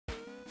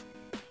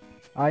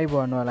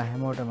ආයිබෝන් වල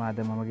හැමෝටම අද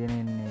මම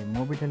ගෙනෙන්නේ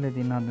Mobitel එකේ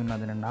තියෙන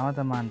හඳුන්වන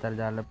නවතම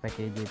අන්තර්ජාල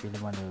පැකේජ් එක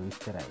පිළිබඳව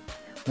විස්තරයි.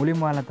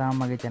 මුලින්ම ඔයාලා තාම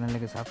මගේ channel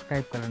එක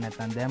subscribe කරලා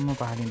නැත්නම් දැන්ම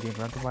පහලින් තියෙන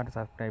රතු පාට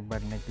subscribe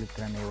button එක click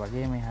කරන්න. ඒ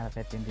වගේම එහා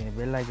පැත්තෙන් තියෙන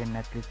bell icon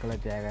එක click කරලා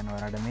තියාගන්න.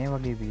 ඔයාලට මේ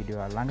වගේ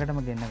වීඩියෝ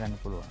ළඟටම ගෙන්න ගන්න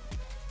පුළුවන්.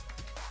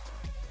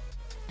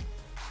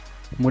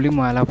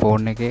 මුලින්ම ඔයාලා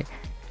phone එකේ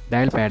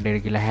dial pad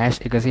එකට ගිහලා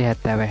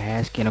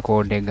 #170# කියන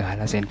code එක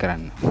ගහලා send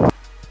කරන්න.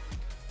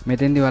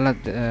 මෙතෙන්දී ඔයාලා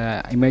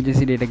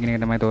emergency data කියන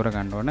එක තමයි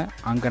තෝරගන්න ඕන.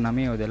 අංක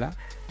 9 යොදලා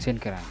send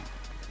කරන්න.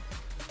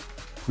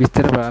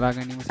 විස්තර බලා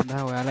ගැනීම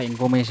සඳහා ඔයාලා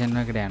information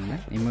එකට යන්න.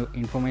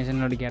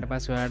 information වලට ගියාට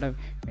පස්සේ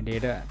ඔයාලට මේ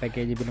data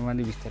package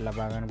පිළිබඳ විස්තර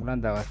ලබා ගන්න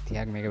පුළුවන්. දවස්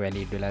 30ක් මේක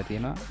valid වෙලා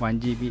තියෙනවා.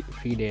 1GB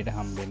free data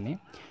හම්බෙන්නේ.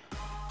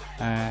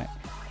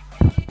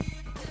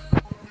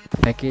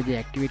 package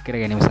activate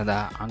කර ගැනීම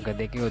සඳහා අංක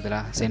 2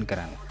 යොදලා send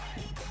කරන්න.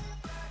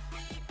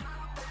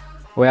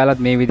 ඔයාලත්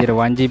මේ විදිහට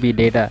 1GB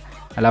data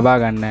ලබා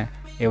ගන්න.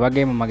 ඒ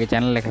වගේම මගේ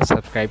channel එක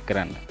subscribe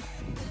කරන්න.